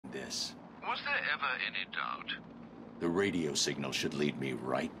this. Was there ever any doubt? The radio signal should lead me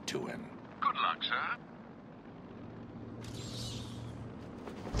right to him. Good luck, sir.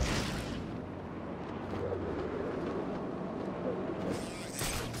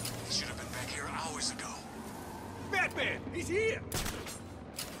 He should have been back here hours ago. Batman! He's here!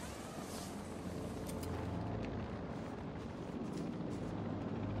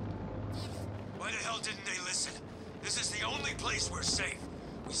 Why the hell didn't they listen? This is the only place we're safe.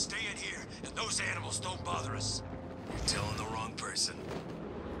 We stay in here, and those animals don't bother us. You're telling the wrong person.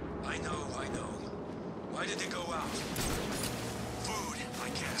 I know, I know. Why did they go out? Food, I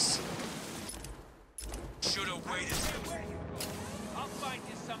guess. Should have waited. I'll find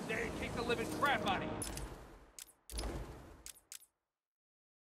you someday and kick the living crap out of you.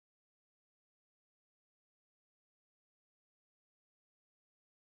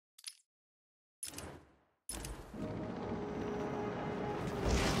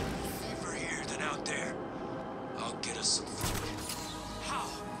 Safer here than out there. I'll get us some food. How?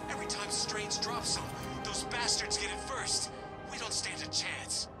 Every time Strange drops some, those bastards get it first. We don't stand a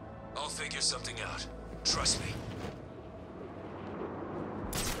chance. I'll figure something out. Trust me.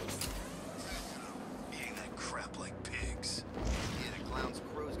 Eating that crap like pigs. Yeah, the clown's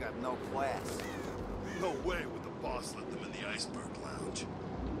crew's got no class. No way would the boss let them in the iceberg lounge.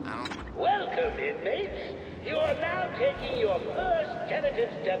 Welcome, inmates. You are now taking your first tentative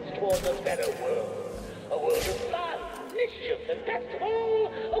steps towards a better world. A world of fun, mischief, and best of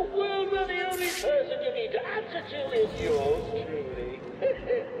all, a world where the only person you need to answer to is yours truly.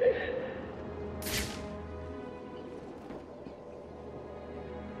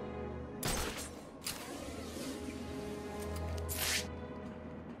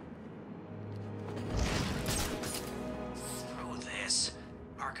 Screw this.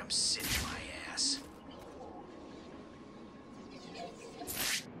 Arkham City my ass.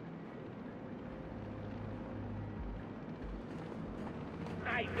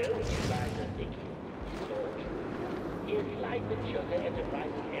 I know what you guys are thinking. So, is Light the Joker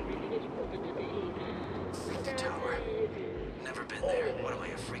Enterprises everything it's proven to be? Freak the tower. Never been there. What am I, a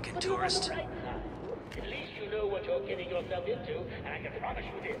freaking But you're on the tourist? right side. At least you know what you're getting yourself into, and I can promise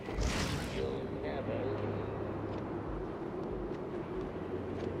you this. You'll never lose.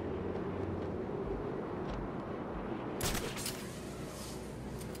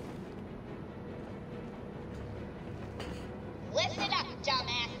 Listen up,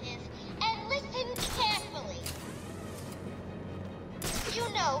 dumbasses, and listen carefully.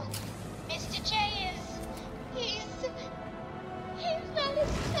 You know, Mr. J he's not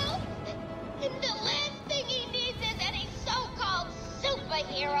himself. And the last thing he needs is any so-called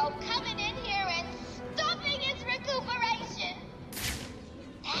superhero coming in here and stopping his recuperation.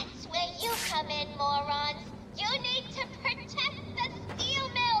 That's where you come in, morons. You need to protect the steel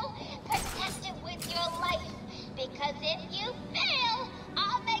mill. Protect it with your life. Because if you fail,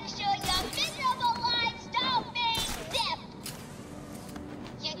 I'll make sure your miserable lives don't mean zip.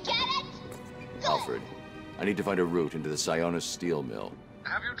 You get it? Good. Alfred, I need to find a route into the Sionis steel mill.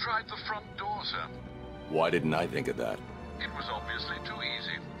 Have you tried the front door, sir? Why didn't I think of that? It was obviously too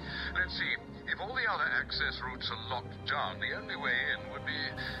easy. Let's see. If all the other access routes are locked down, the only way in would be...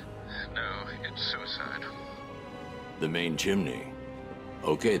 No, it's suicide. The main chimney.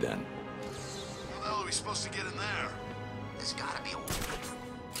 Okay, then. How the hell are we supposed to get in there? There's gotta be a...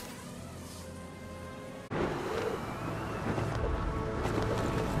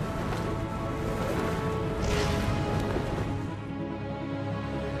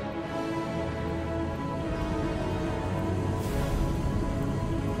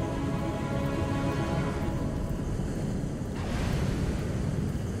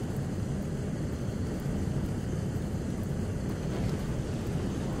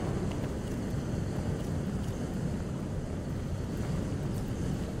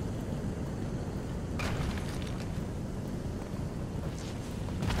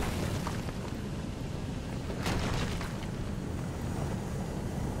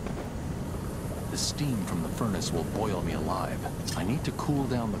 The steam from the furnace will boil me alive. I need to cool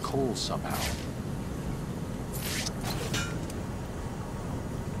down the coal somehow.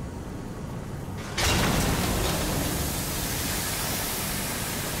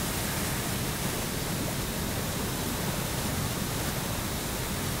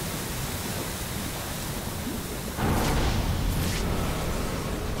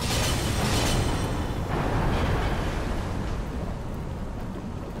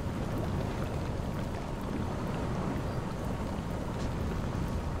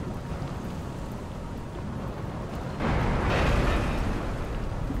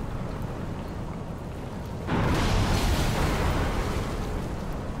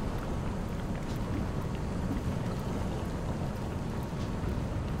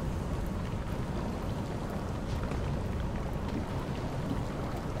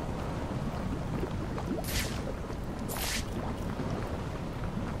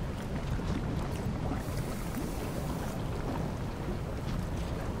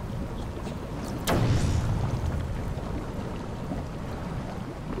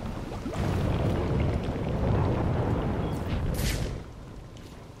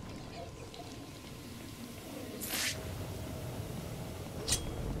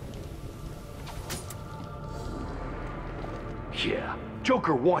 Yeah,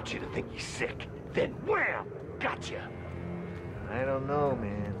 Joker wants you to think he's sick. Then wham! Gotcha! I don't know,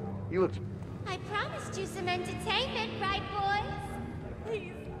 man. He looks... I promised you some entertainment, right, boys?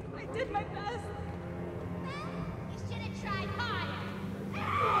 Please, I did my best. Well, you should have tried harder.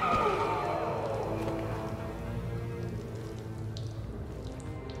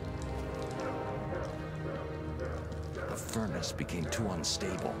 The furnace became too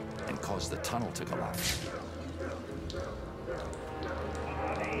unstable and caused the tunnel to collapse.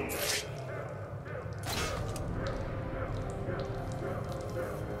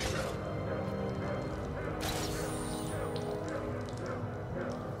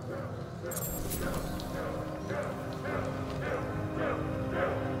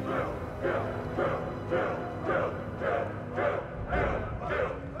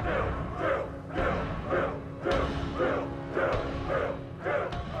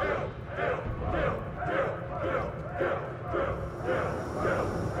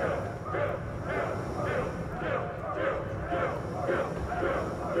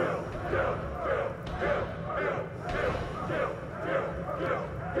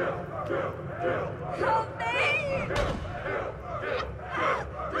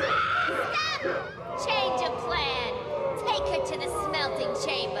 Change of plan. Take her to the smelting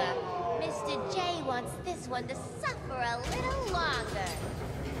chamber. Mr. J wants this one to suffer a little longer.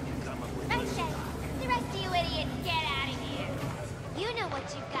 Okay, the rest of you idiots get out of here. You know what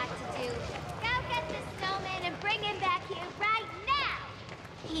you've got to do. Go get the snowman and bring him back here right now.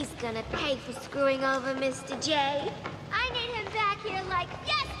 He's gonna pay for screwing over Mr. J. I need him back here like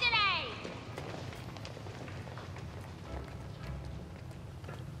yesterday!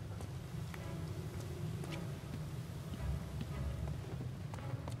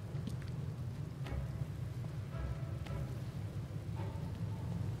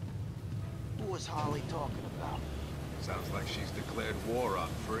 Who was Harley talking about? Sounds like she's declared war on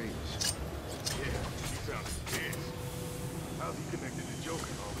Freeze. Yeah, she sounds pissed. How's he connected to Joker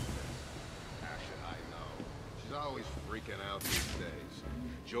and all of this? How should I know? She's always freaking out these days.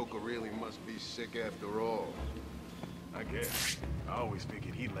 Joker really must be sick after all. I guess. I always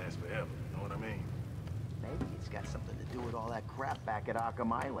figured he'd last forever, you know what I mean? Maybe it's got something to do with all that crap back at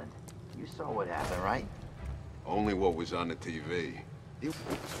Arkham Island. You saw what happened, right? Only what was on the TV.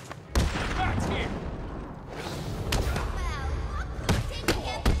 That's here!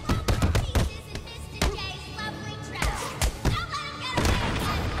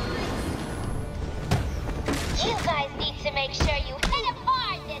 You guys need to make sure you hit him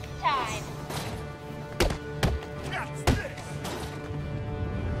hard this time. That's this!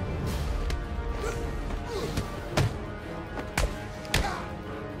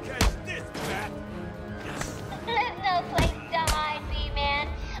 Catch this, bat! There's no place to hide, B-Man.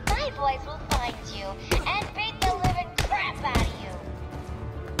 My boys will find you and beat the living crap out of you.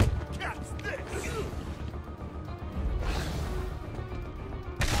 Catch this!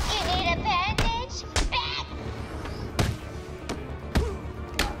 You need a bandage? Bat!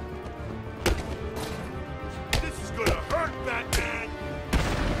 This is gonna hurt, Batman!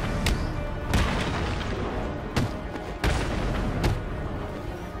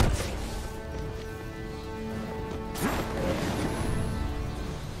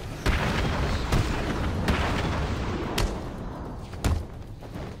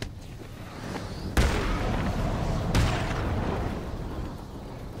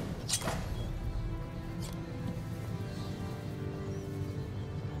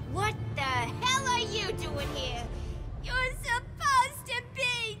 What the hell are you doing here? You're supposed to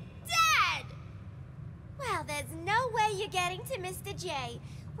be dead! Well, there's no way you're getting to Mr. J.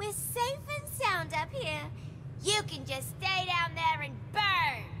 We're safe and sound up here. You can just stay down there and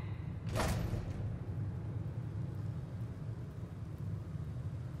burn!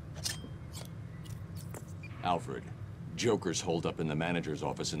 Alfred, Joker's holed up in the manager's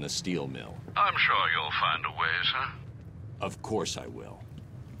office in the steel mill. I'm sure you'll find a way, sir. Of course I will.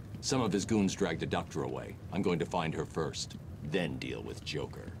 Some of his goons dragged the doctor away. I'm going to find her first, then deal with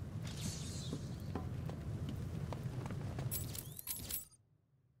Joker.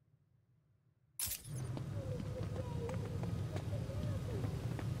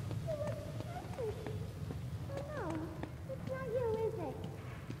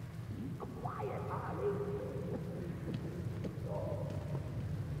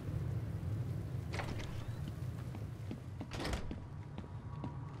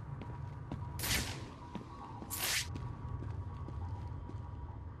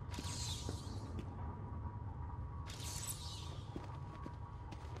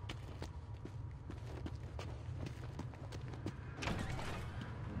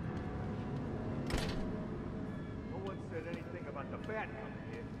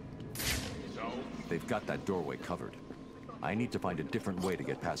 got that doorway covered. I need to find a different way to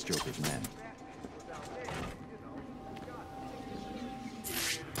get past Joker's men.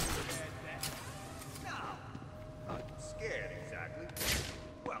 Not scared, exactly.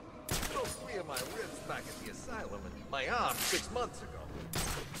 Well, broke 3 of my ribs back at the asylum and my arm 6 months ago.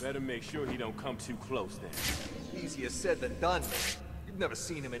 Better make sure he don't come too close then. Easier said than done, man. You've never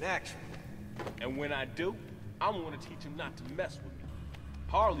seen him in action. And when I do, I'm gonna teach him not to mess with me.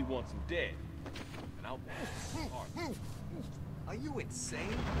 Harley wants him dead. And I'll Harley. Are you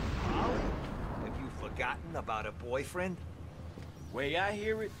insane, Harley? Have you forgotten about a boyfriend? Way I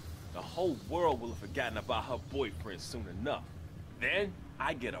hear it, the whole world will have forgotten about her boyfriend soon enough. Then,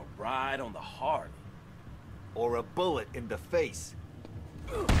 I get a ride on the Harley. Or a bullet in the face.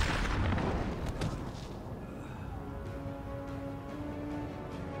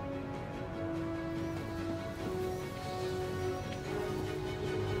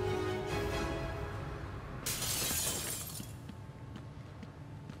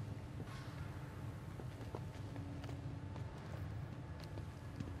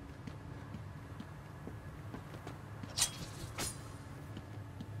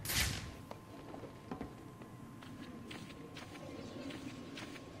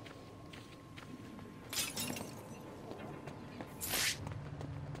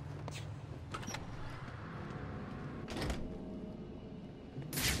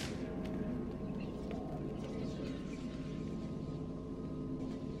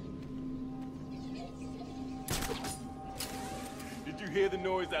 Did you hear the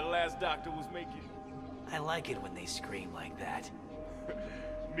noise that last doctor was making? I like it when they scream like that.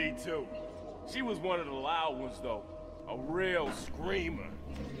 Me too. She was one of the loud ones, though. A real screamer.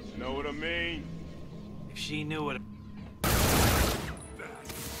 Know what I mean? If she knew what...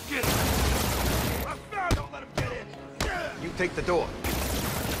 Get him! I found! Don't let him get in! You take the door.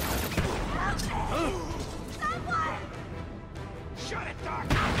 Someone! Shut it, Doc!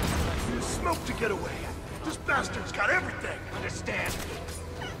 Use smoke to get away. This bastard's got everything. Understand?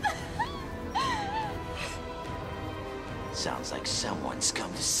 Sounds like someone's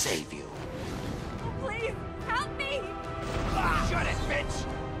come to save you. Oh, please, help me! Shut it, bitch!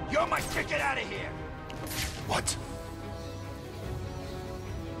 You're my ticket out of here! What?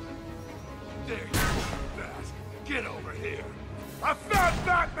 There you go, Bat. Get over here! I found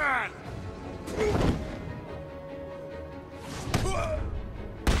Batman!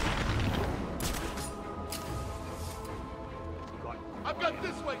 I've got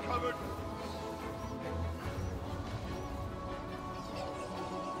this way covered.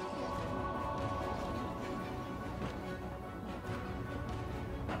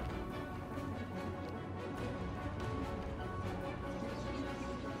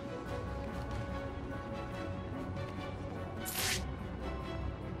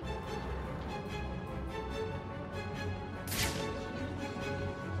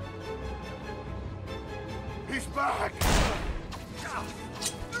 He's back!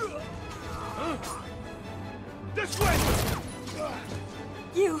 This way!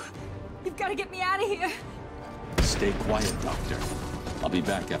 You've got to get me out of here. Stay quiet, Doctor. I'll be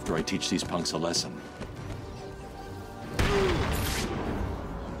back after I teach these punks a lesson.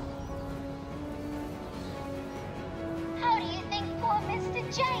 How do you think poor Mr.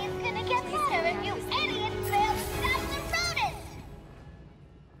 J is gonna get better if you idiots fail to stop the rodents?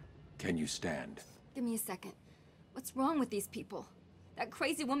 Can you stand? Give me a second. What's wrong with these people? That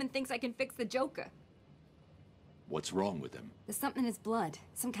crazy woman thinks I can fix the Joker. What's wrong with him? There's something in his blood.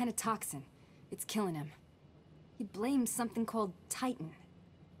 Some kind of toxin. It's killing him. He blames something called Titan.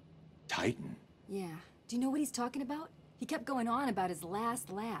 Titan? Yeah. Do you know what he's talking about? He kept going on about his last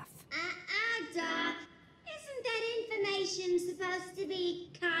laugh. Doc. Isn't that information supposed to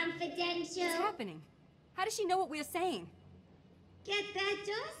be confidential? What's happening? How does she know what we're saying? Get that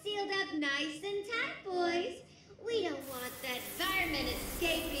door sealed up nice and tight, boys. We don't want that fireman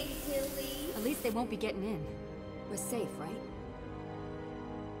escaping, do we? At least they won't be getting in. We're safe, right?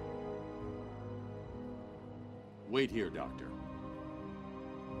 Wait here, Doctor.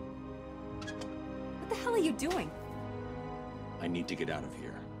 What the hell are you doing? I need to get out of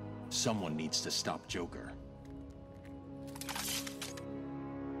here. Someone needs to stop Joker.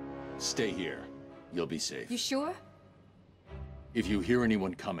 Stay here. You'll be safe. You sure? If you hear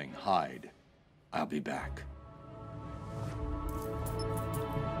anyone coming, hide. I'll be back.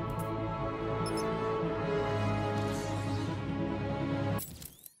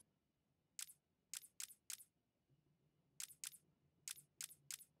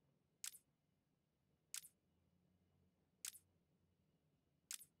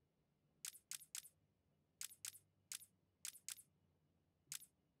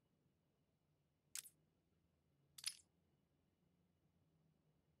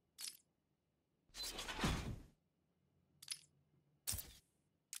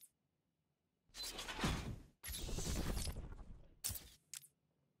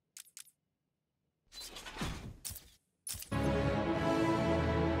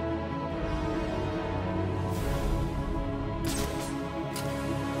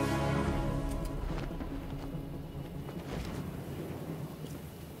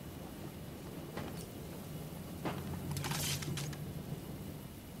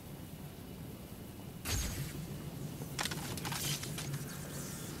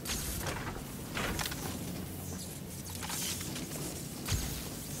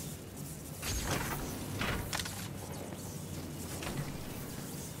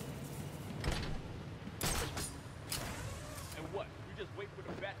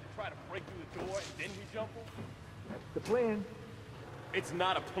 The plan? It's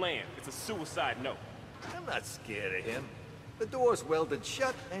not a plan. It's a suicide note. I'm not scared of him. The door's welded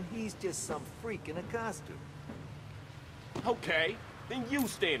shut, and he's just some freak in a costume. Okay, then you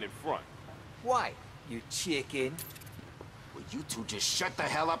stand in front. Why, you chicken? Will you two just shut the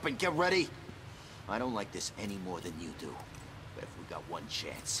hell up and get ready? I don't like this any more than you do. But if we got one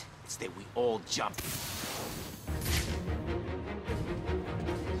chance, it's that we all jump.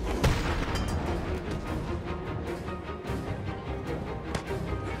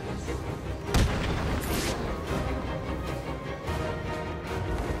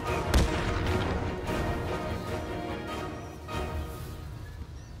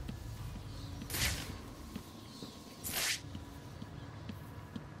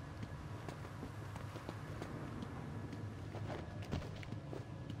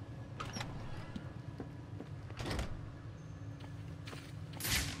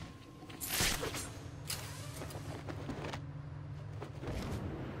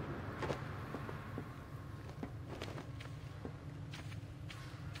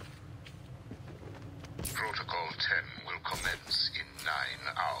 Protocol 10 will commence in 9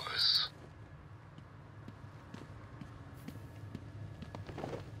 hours.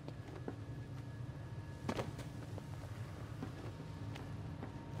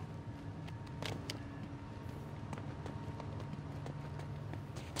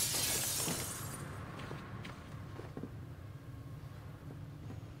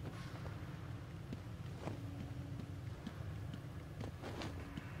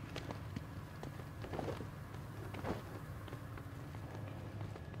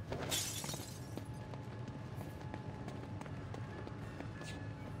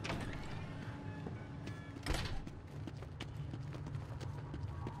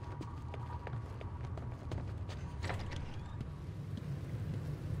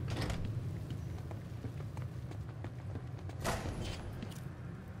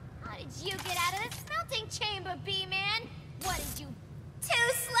 Did you get out of the smelting chamber, B-Man? What did you...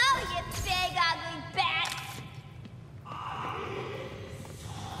 Too slow, you big ugly bat!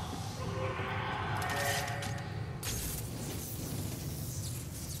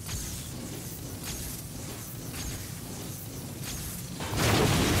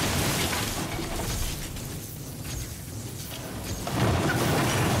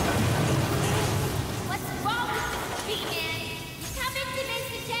 What's wrong with you, B-Man? You come into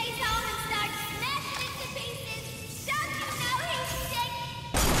Mr. J's home and start smashing it to pieces. Don't you know he's sick?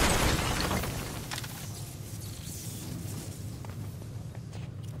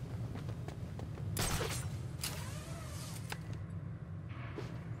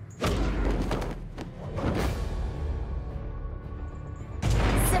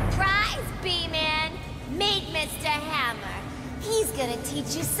 Surprise, B-Man! Meet Mr. Hammer. He's gonna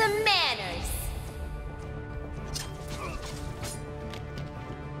teach you some manners.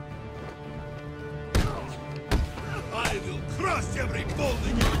 I will crush every bone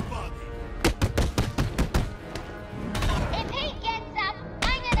in your body. If he gets up,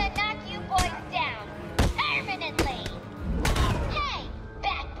 I'm gonna knock you boys down. Permanently. Hey,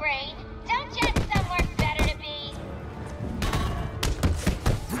 back brain, don't you have somewhere better to be?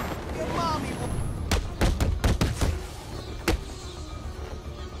 Your mommy will...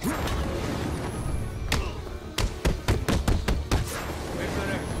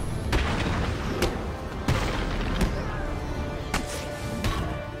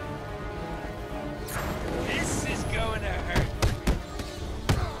 This is going to hurt.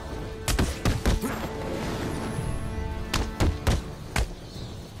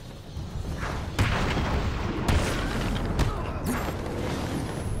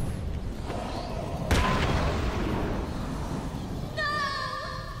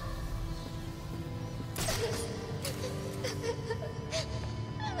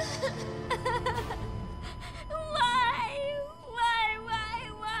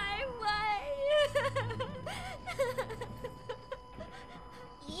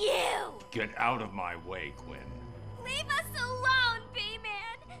 You! Get out of my way, Quinn. Leave us alone,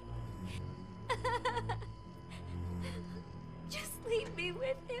 B-Man! Just leave me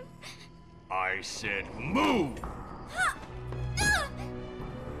with him. I said move! Huh. No!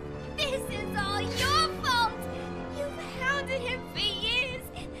 This is all your fault! You've hounded him for years,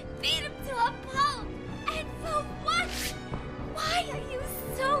 beat him to a pulp, and for what? Why are you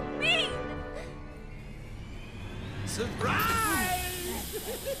so mean? Surprise!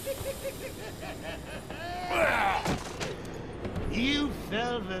 You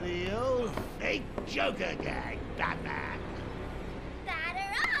fell for the old fake Joker gag, Batman.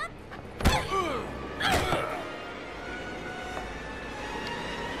 Batter up!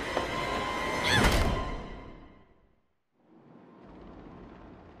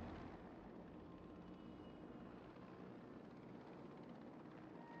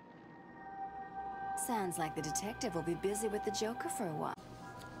 Sounds like the detective will be busy with the Joker for a while.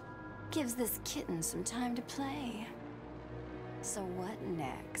 Gives this kitten some time to play. So what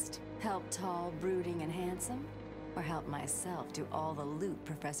next? Help tall, brooding, and handsome? Or help myself do all the loot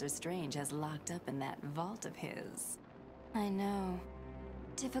Professor Strange has locked up in that vault of his? I know.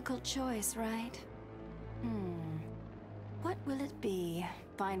 Difficult choice, right? What will it be?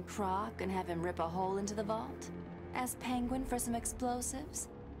 Find Croc and have him rip a hole into the vault? Ask Penguin for some explosives?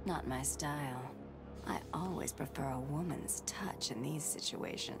 Not my style. I always prefer a woman's touch in these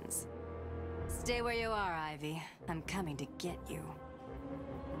situations. Stay where you are, Ivy. I'm coming to get you.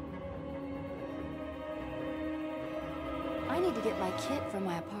 I need to get my kit from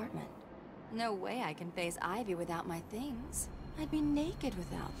my apartment. No way I can face Ivy without my things. I'd be naked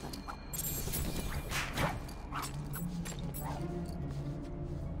without them.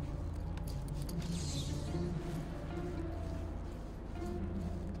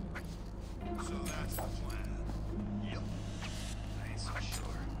 So that's the plan. Yep. I ain't so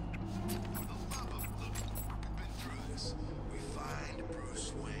sure. For the love of Luke, we've been through this. We find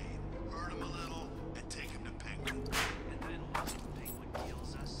Bruce Wayne, hurt him a little, and take him to Penguin. And then once Penguin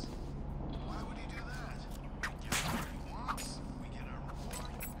kills us, why would he do that? He gets what he wants, we get our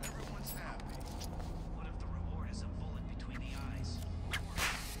reward, everyone's happy. What if the reward is a bullet between the eyes?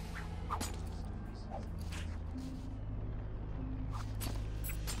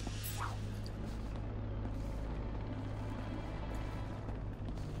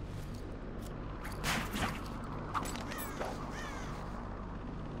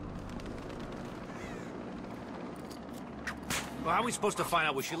 Well, how are we supposed to find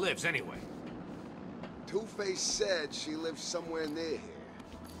out where she lives, anyway? Two-Face said she lives somewhere near here.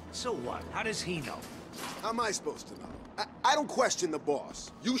 So what? How does he know? How am I supposed to know? I don't question the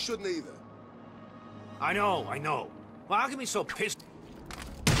boss. You shouldn't either. I know. Well, how can be so pissed?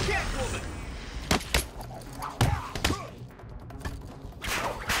 Get woman!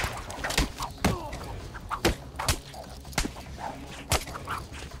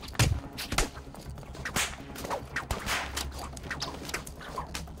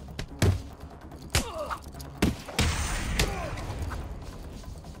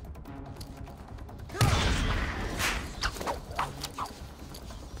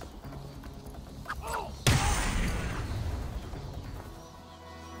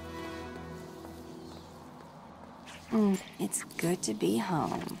 It's good to be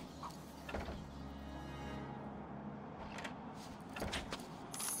home.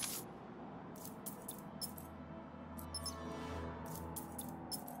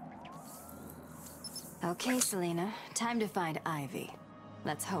 Okay, Selena. Time to find Ivy.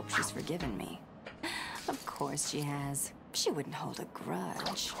 Let's hope she's forgiven me. Of course she has. She wouldn't hold a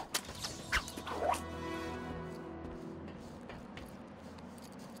grudge.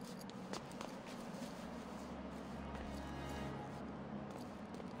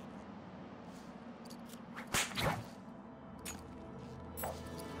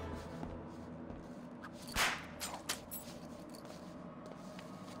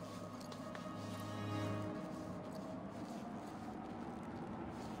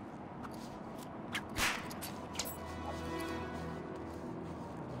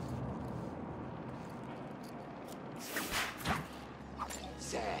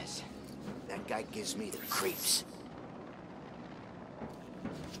 Zaz, that guy gives me the creeps.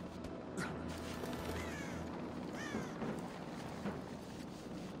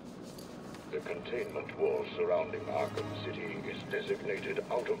 The containment wall surrounding Arkham City is designated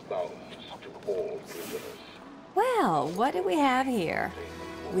out of bounds to all prisoners. Well, what do we have here?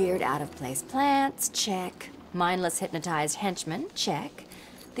 Weird out-of-place plants, check. Mindless hypnotized henchmen, check.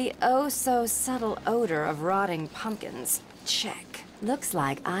 The oh-so-subtle odor of rotting pumpkins, check. Looks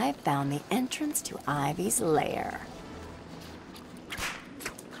like I've found the entrance to Ivy's lair.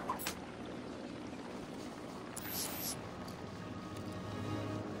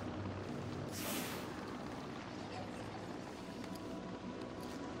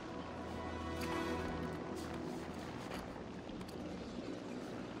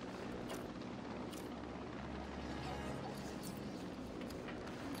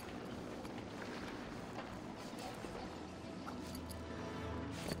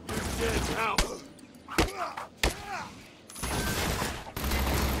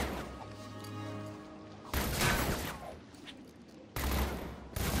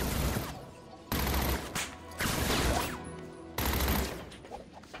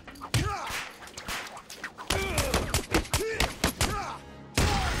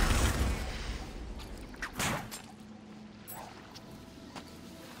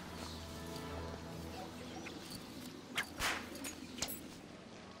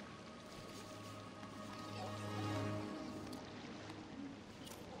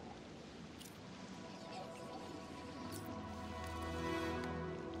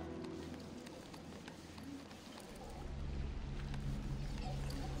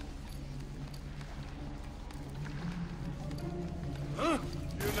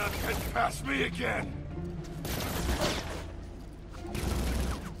 Ask me again!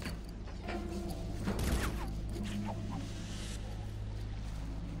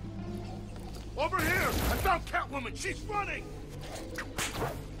 Over here! I found Catwoman! She's running!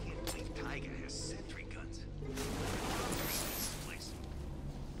 Tiger has sentry guns. This place.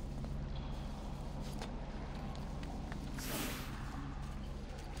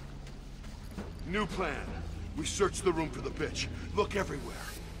 New plan. We search the room for the bitch. Look everywhere.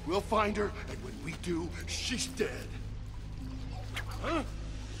 We'll find her, and when we do, she's dead. Huh?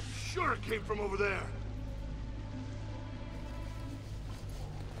 Sure it came from over there.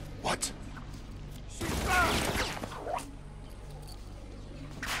 What? She's back!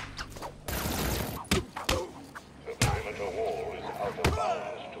 The perimeter wall is out of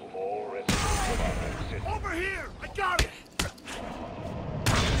bounds to all residents of our city. Over here! I got it!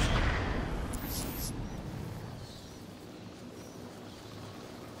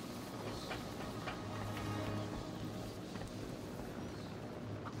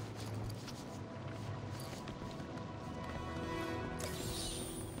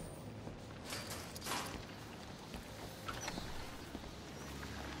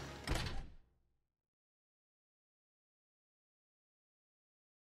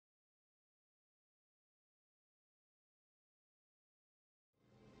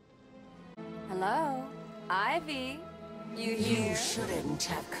 Hello? Ivy? You here? You shouldn't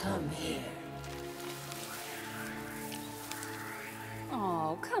have come here.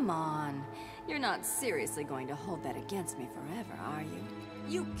 Oh, come on. You're not seriously going to hold that against me forever, are you?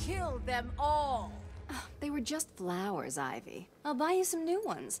 You killed them all! They were just flowers, Ivy. I'll buy you some new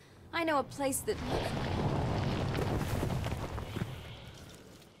ones. I know a place that...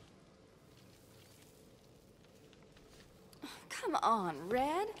 Come on,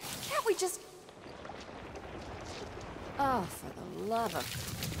 Red. Can't we just... Oh, for the love of...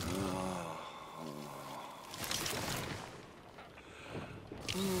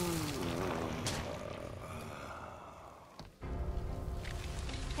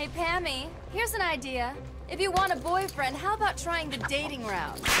 Hey, Pammy, here's an idea. If you want a boyfriend, how about trying the dating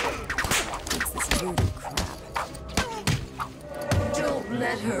route? What's this voodoo crap? Don't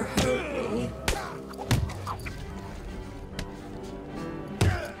let her hurt me.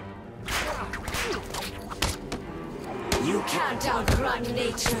 You can't outrun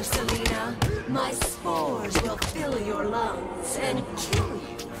nature, Selena. My spores will fill your lungs and kill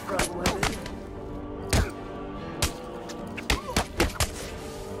you from within.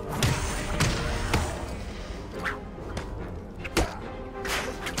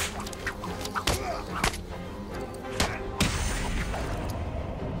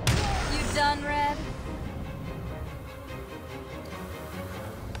 You done, Red?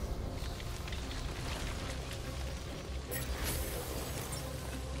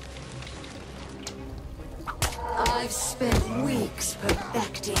 I've spent weeks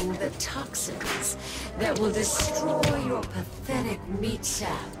perfecting the toxins that will destroy your pathetic meat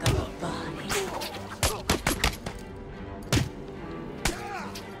sack of a body.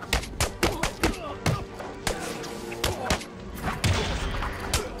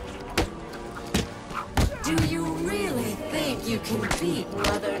 Do you really think you can beat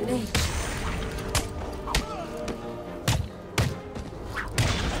Mother Nature?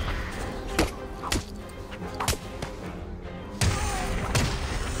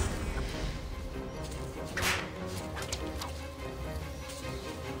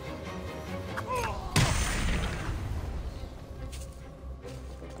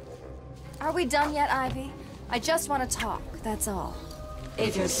 Are we done yet, Ivy? I just want to talk, that's all.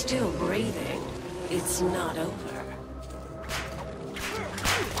 If you're still breathing, it's not over.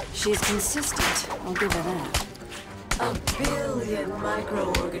 She's consistent, I'll give her that. 1 billion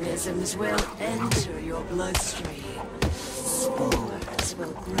microorganisms will enter your bloodstream. Spores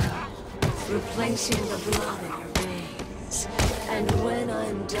will grow, replacing the blood in your veins. And when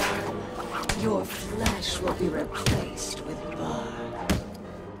I'm done, your flesh will be replaced with blood.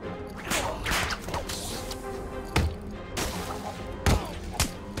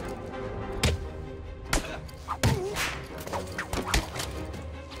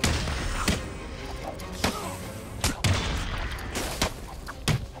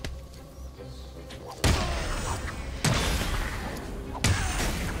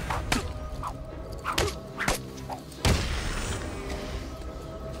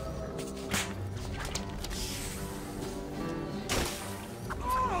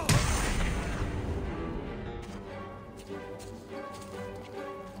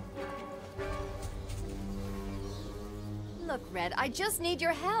 Look, Red, I just need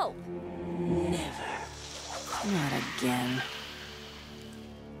your help. Never. Not again.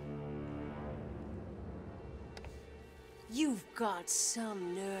 You've got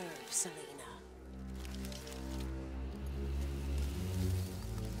some nerve, Selena.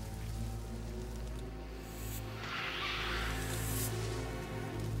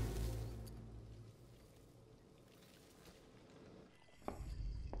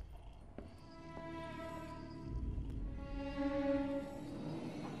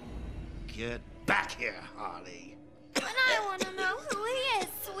 Get back here, Harley. But I want to know who he is,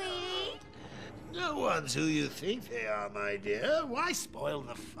 sweetie. No one's who you think they are, my dear. Why spoil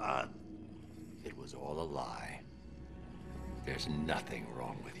the fun? It was all a lie. There's nothing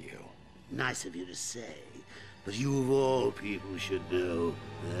wrong with you. Nice of you to say, but you of all people should know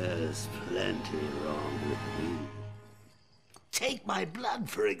there's plenty wrong with me. Take my blood,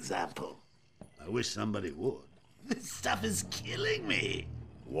 for example. I wish somebody would. This stuff is killing me.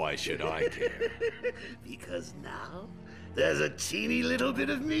 Why should I care? Because now, there's a teeny little bit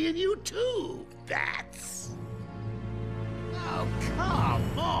of me in you too. That's... Oh,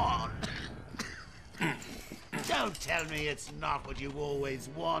 come on! Don't tell me it's not what you've always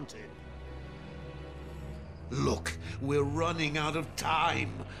wanted. Look, we're running out of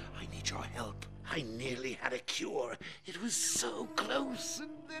time. I need your help. I nearly had a cure. It was so close,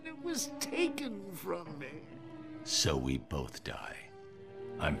 and then it was taken from me. So we both die.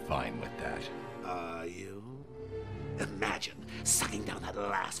 I'm fine with that. Are you? Imagine sucking down that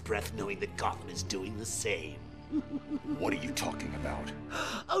last breath knowing that Gotham is doing the same. What are you talking about?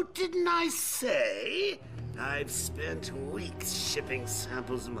 Oh, didn't I say? I've spent weeks shipping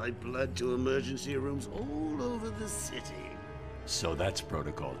samples of my blood to emergency rooms all over the city. So that's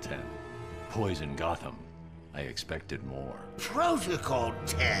Protocol 10. Poison Gotham. I expected more. Protocol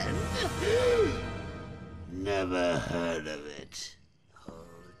 10? Never heard of it. Hold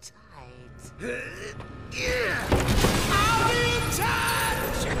tight. I'll be in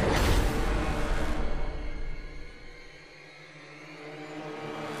touch!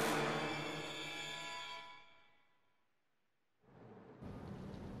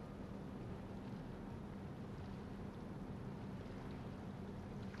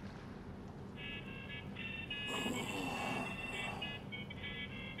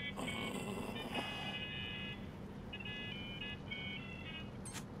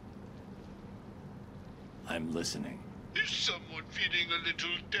 I'm listening. Is someone feeling a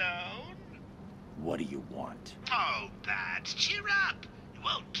little down? What do you want? Oh, Bat, cheer up. It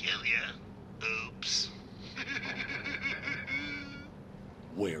won't kill you. Oops.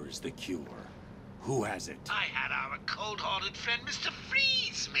 Where is the cure? Who has it? I had our cold-hearted friend Mr.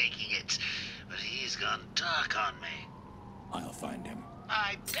 Freeze making it, but he's gone dark on me. I'll find him.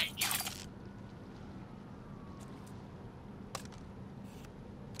 I bet you.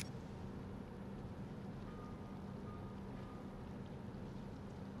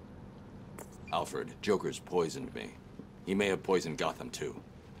 Alfred, Joker's poisoned me. He may have poisoned Gotham too.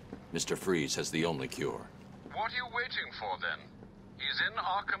 Mr. Freeze has the only cure. What are you waiting for, then? He's in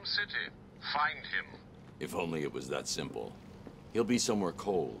Arkham City. Find him. If only it was that simple. He'll be somewhere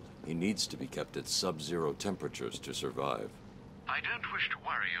cold. He needs to be kept at sub-zero temperatures to survive. I don't wish to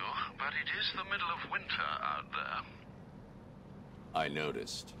worry you, but it is the middle of winter out there. I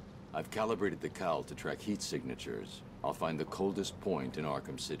noticed. I've calibrated the cowl to track heat signatures. I'll find the coldest point in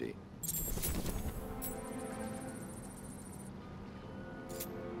Arkham City.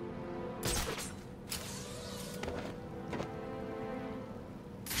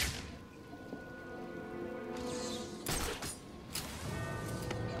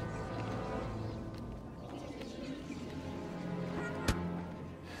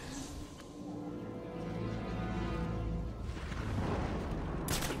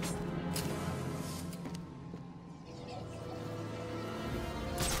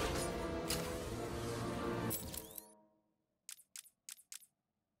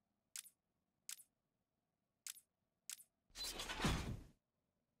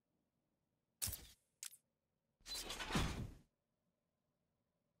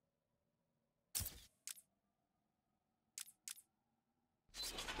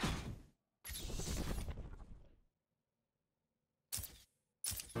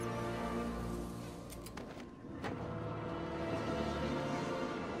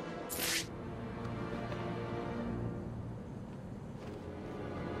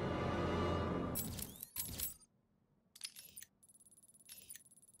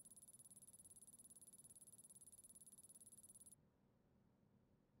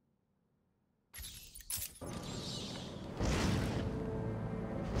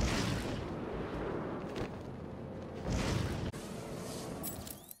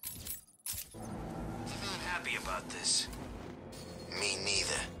 About this. Me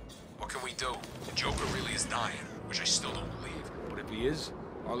neither. What can we do? The Joker really is dying. which I still don't believe. But if he is,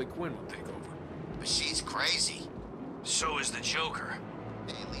 Harley Quinn will take over. But she's crazy. So is the Joker.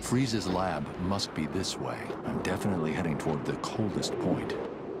 Freeze's lab must be this way. I'm definitely heading toward the coldest point.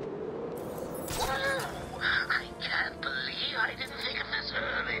 Whoa! I can't believe I didn't think of this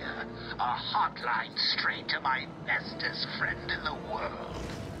earlier. A hotline straight to my bestest friend in the world.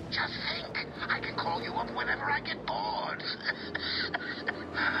 Just think, I can call you up whenever I get bored.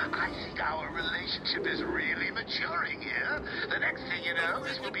 I think our relationship is really maturing here. The next thing you know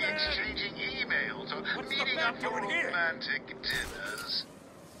is we'll be exchanging emails or meeting up for romantic dinners.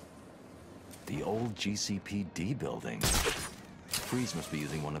 The old GCPD building. Freeze must be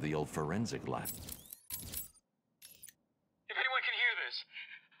using one of the old forensic labs. If anyone can hear this,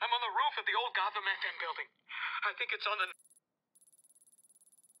 I'm on the roof of the old Gotham FM building. I think it's on the...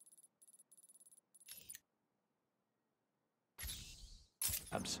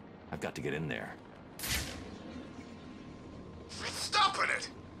 I've got to get in there. Stopping it!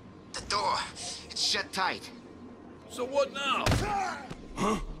 The door, it's shut tight. So what now?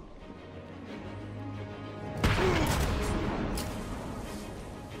 Huh?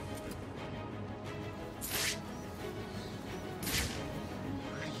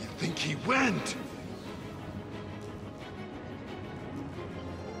 Where do you think he went?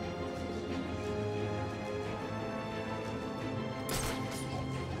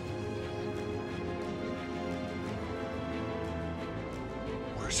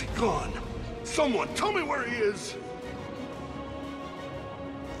 Where's he gone? Someone, tell me where he is!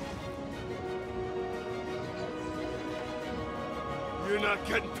 You're not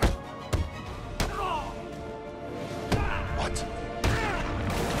getting... What?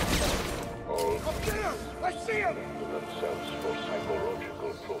 All Up there! I see him! themselves for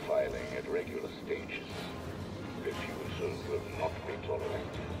psychological profiling at regular stages. Refusal will not be tolerated.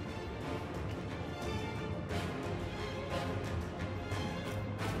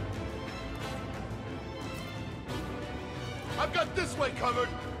 I've got this way covered!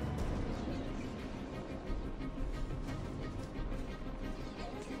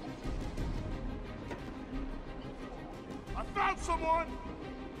 I found someone!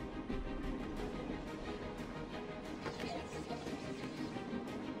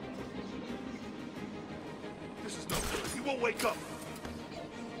 This is no good. He won't wake up.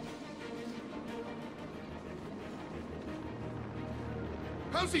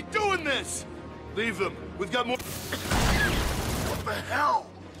 How's he doing this? Leave them. We've got more... What the hell?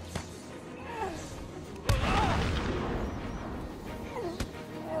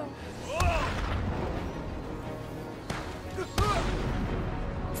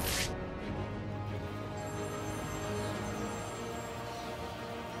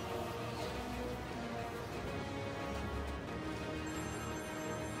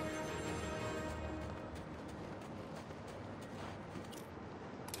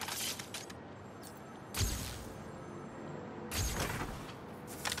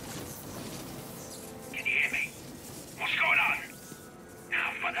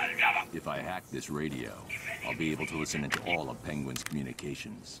 If I hack this radio, I'll be able to listen into all of Penguin's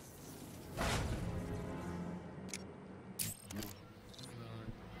communications.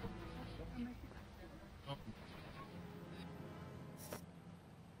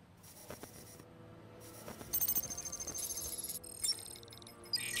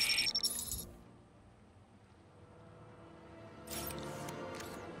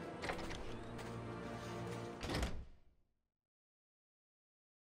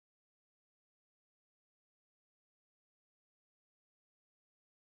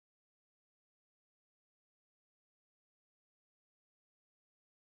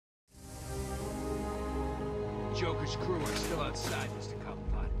 Joker's crew are still outside, Mr.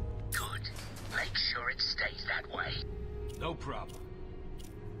 Cobblepot. Good. Make sure it stays that way. No problem.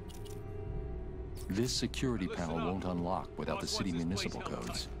 This security panel won't unlock without the city municipal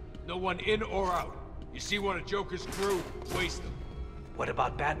codes. No one in or out. You see one of Joker's crew, waste them. What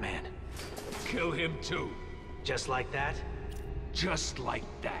about Batman? Kill him too. Just like that? Just like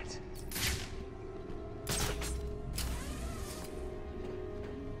that.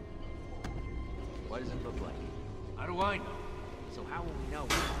 What does it look like? How do I know? So how will we know who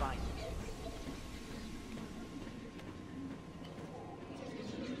to find?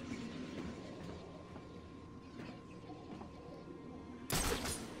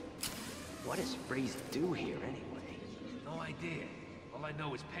 What does Freeze do here anyway? No idea. All I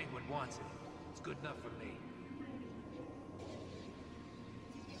know is Penguin wants it. It's good enough for me.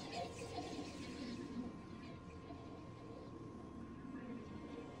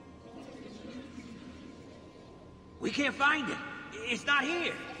 We can't find it. It's not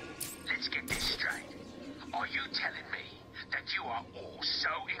here. Let's get this straight. Are you telling me that you are all so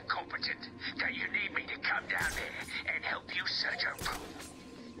incompetent that you need me to come down there and help you search a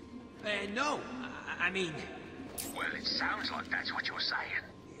room? No. I mean... Well, it sounds like that's what you're saying.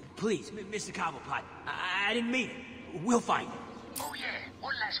 Please, Mr. Cobblepot. I didn't mean it. We'll find it. Oh, yeah.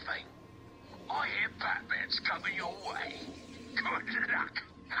 One last thing. I hear Batman's coming your way. Good luck.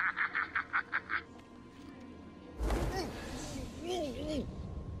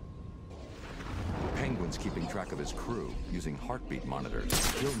 Penguin's keeping track of his crew using heartbeat monitors.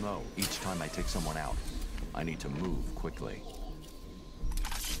 He'll know each time I take someone out. I need to move quickly.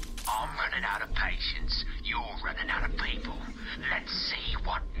 I'm running out of patience. You're running out of people. Let's see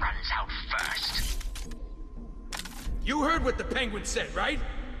what runs out first. You heard what the Penguin said, right?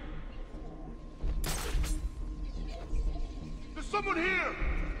 There's someone here!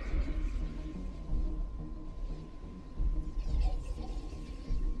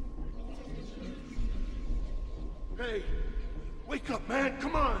 Hey, wake up, man!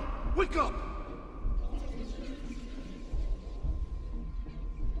 Come on! Wake up!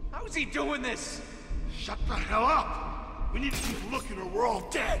 How is he doing this? Shut the hell up! We need to keep looking or we're all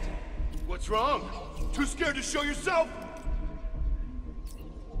dead! What's wrong? Too scared to show yourself?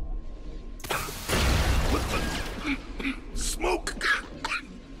 Smoke!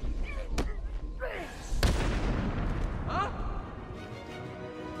 Huh?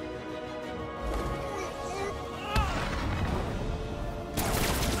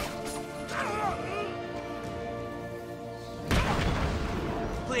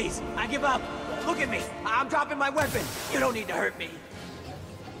 Please, I give up. Look at me. I'm dropping my weapon. You don't need to hurt me.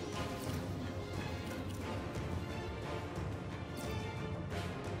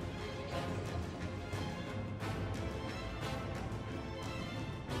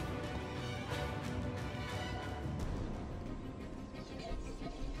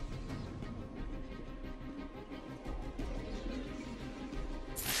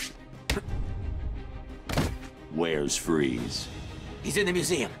 Where's Freeze? He's in the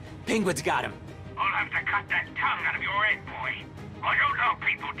museum. Penguin's got him. I'll have to cut that tongue out of your head, boy. I don't know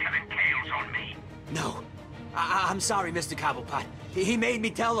people telling tales on me. No. I'm sorry, Mr. Cobblepot. He made me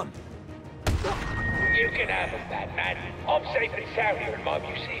tell him. You can have him, Batman. I'm safe and sound here in my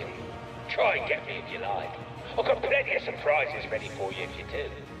museum. Try and get me if you like. I've got plenty of surprises ready for you if you do.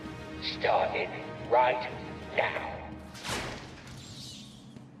 Starting right now.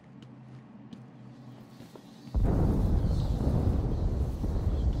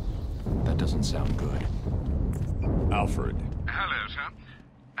 That doesn't sound good. Alfred. Hello, sir.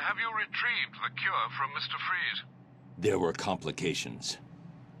 Have you retrieved the cure from Mr. Freeze? There were complications.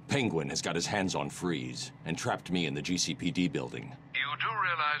 Penguin has got his hands on Freeze and trapped me in the GCPD building. You do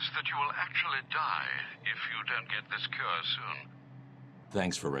realize that you will actually die if you don't get this cure soon.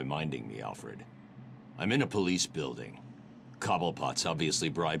 Thanks for reminding me, Alfred. I'm in a police building. Cobblepot's obviously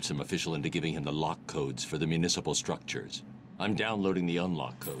bribed some official into giving him the lock codes for the municipal structures. I'm downloading the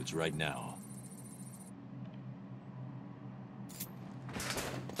unlock codes right now.